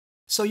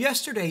So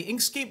yesterday,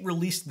 Inkscape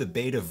released the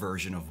beta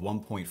version of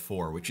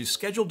 1.4, which is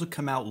scheduled to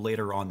come out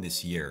later on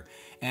this year.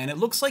 And it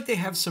looks like they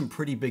have some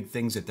pretty big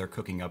things that they're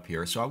cooking up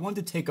here. So I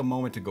wanted to take a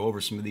moment to go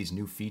over some of these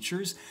new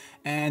features,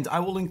 and I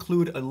will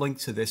include a link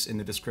to this in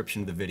the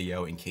description of the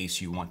video in case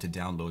you want to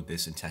download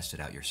this and test it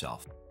out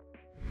yourself.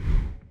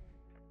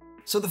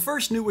 So the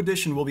first new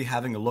addition we'll be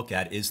having a look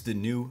at is the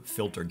new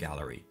filter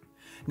gallery.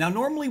 Now,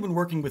 normally when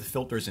working with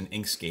filters in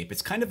Inkscape,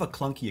 it's kind of a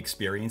clunky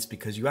experience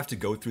because you have to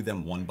go through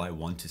them one by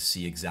one to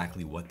see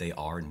exactly what they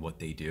are and what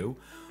they do.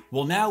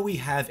 Well, now we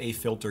have a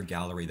filter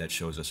gallery that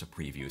shows us a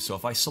preview. So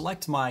if I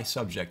select my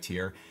subject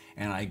here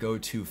and I go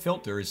to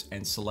filters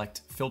and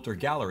select filter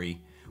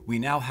gallery, we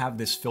now have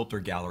this filter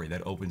gallery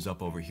that opens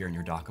up over here in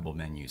your dockable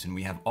menus. And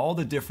we have all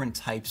the different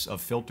types of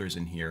filters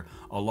in here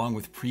along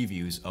with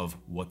previews of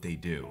what they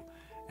do.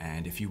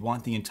 And if you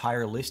want the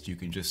entire list, you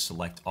can just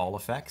select all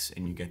effects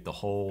and you get the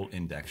whole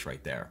index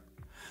right there.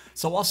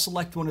 So I'll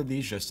select one of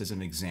these just as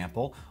an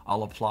example.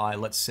 I'll apply,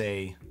 let's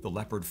say, the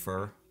leopard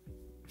fur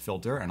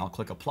filter, and I'll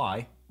click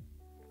apply.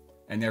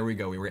 And there we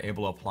go, we were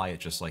able to apply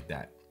it just like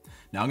that.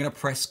 Now I'm gonna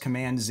press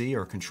Command Z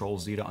or Control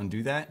Z to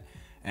undo that.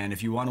 And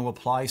if you want to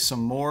apply some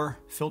more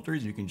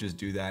filters, you can just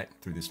do that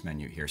through this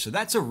menu here. So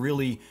that's a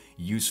really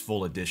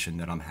useful addition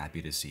that I'm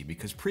happy to see,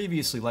 because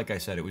previously, like I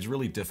said, it was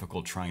really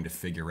difficult trying to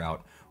figure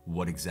out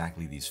what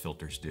exactly these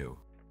filters do.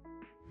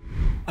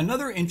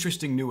 Another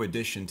interesting new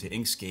addition to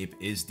Inkscape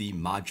is the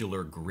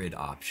Modular Grid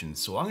option.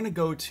 So I'm going to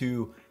go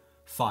to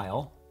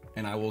File,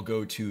 and I will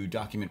go to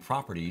Document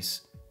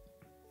Properties.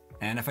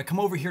 And if I come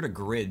over here to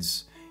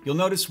Grids, you'll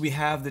notice we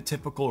have the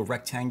typical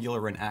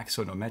rectangular and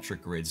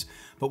axonometric grids,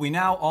 but we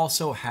now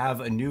also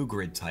have a new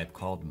grid type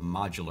called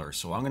modular.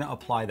 So I'm going to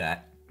apply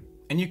that.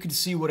 And you can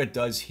see what it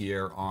does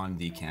here on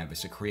the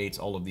canvas. It creates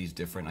all of these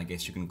different, I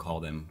guess you can call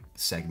them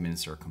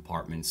segments or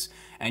compartments.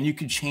 And you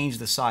could change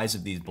the size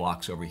of these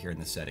blocks over here in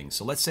the settings.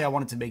 So let's say I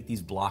wanted to make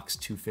these blocks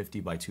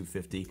 250 by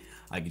 250.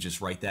 I could just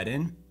write that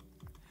in.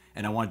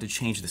 And I wanted to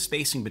change the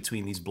spacing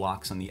between these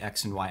blocks on the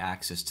X and Y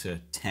axis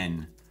to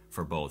 10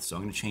 for both. So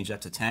I'm going to change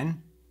that to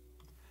 10.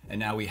 And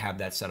now we have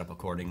that set up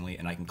accordingly,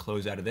 and I can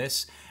close out of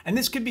this. And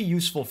this could be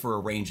useful for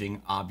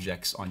arranging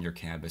objects on your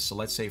canvas. So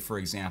let's say, for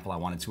example, I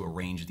wanted to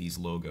arrange these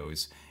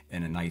logos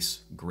in a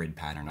nice grid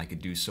pattern. I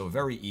could do so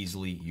very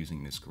easily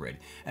using this grid.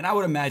 And I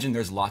would imagine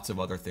there's lots of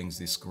other things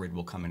this grid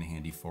will come in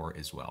handy for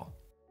as well.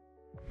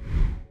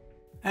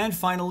 And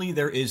finally,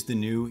 there is the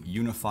new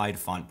Unified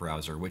Font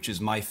Browser, which is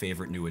my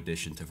favorite new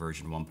addition to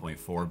version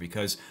 1.4,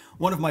 because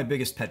one of my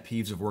biggest pet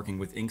peeves of working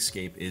with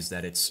Inkscape is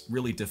that it's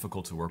really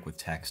difficult to work with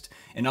text.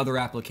 In other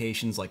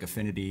applications like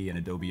Affinity and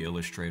Adobe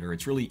Illustrator,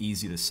 it's really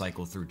easy to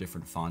cycle through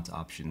different font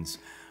options.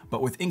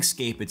 But with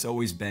Inkscape, it's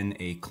always been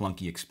a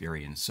clunky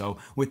experience. So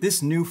with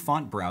this new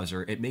font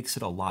browser, it makes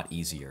it a lot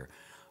easier.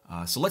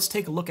 So let's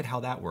take a look at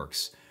how that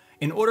works.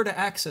 In order to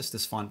access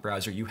this font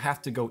browser, you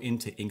have to go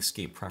into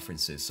Inkscape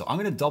Preferences. So I'm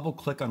going to double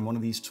click on one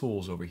of these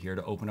tools over here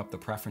to open up the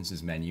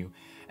Preferences menu.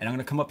 And I'm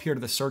going to come up here to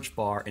the search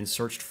bar and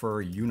search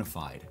for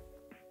Unified.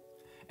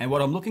 And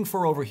what I'm looking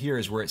for over here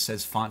is where it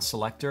says Font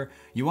Selector.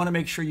 You want to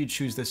make sure you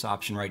choose this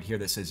option right here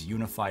that says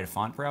Unified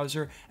Font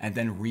Browser, and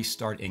then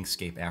restart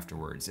Inkscape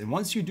afterwards. And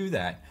once you do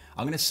that,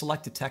 I'm going to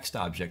select a text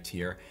object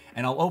here,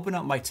 and I'll open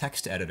up my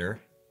text editor.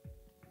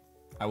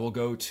 I will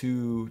go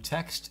to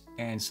Text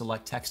and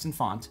select Text and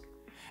Font.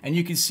 And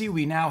you can see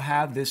we now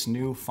have this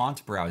new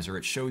font browser.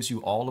 It shows you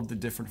all of the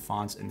different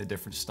fonts and the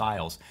different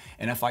styles.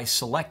 And if I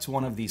select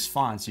one of these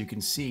fonts, you can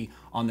see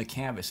on the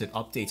canvas, it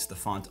updates the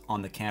font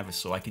on the canvas.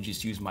 So I can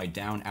just use my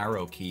down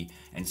arrow key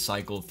and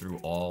cycle through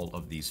all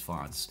of these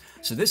fonts.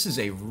 So this is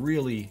a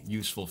really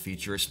useful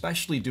feature,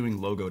 especially doing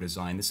logo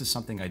design. This is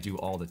something I do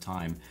all the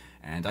time.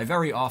 And I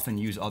very often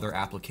use other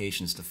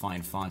applications to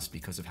find fonts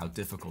because of how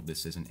difficult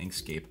this is in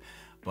Inkscape.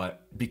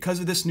 But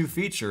because of this new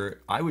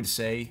feature, I would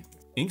say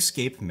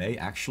Inkscape may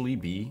actually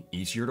be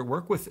easier to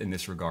work with in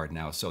this regard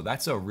now. So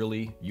that's a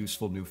really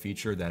useful new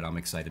feature that I'm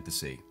excited to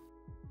see.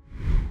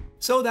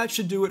 So that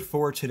should do it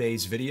for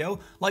today's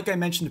video. Like I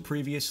mentioned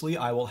previously,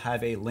 I will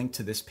have a link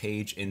to this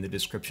page in the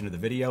description of the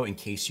video in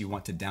case you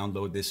want to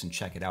download this and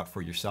check it out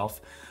for yourself.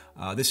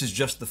 This is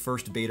just the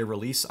first beta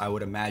release. I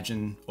would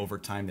imagine over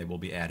time they will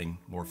be adding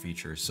more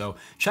features. So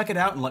check it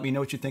out and let me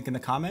know what you think in the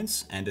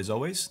comments. And as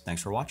always,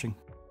 thanks for watching.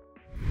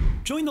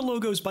 Join the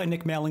Logos by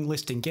Nick mailing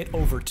list and get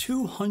over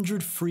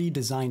 200 free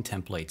design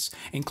templates,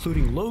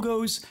 including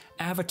logos,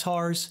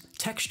 avatars,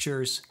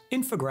 textures,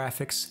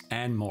 infographics,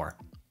 and more.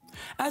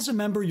 As a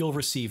member, you'll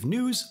receive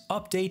news,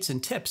 updates,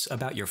 and tips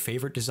about your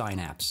favorite design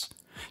apps.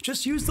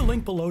 Just use the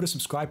link below to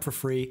subscribe for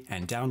free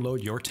and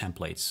download your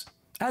templates.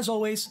 As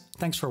always,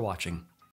 thanks for watching.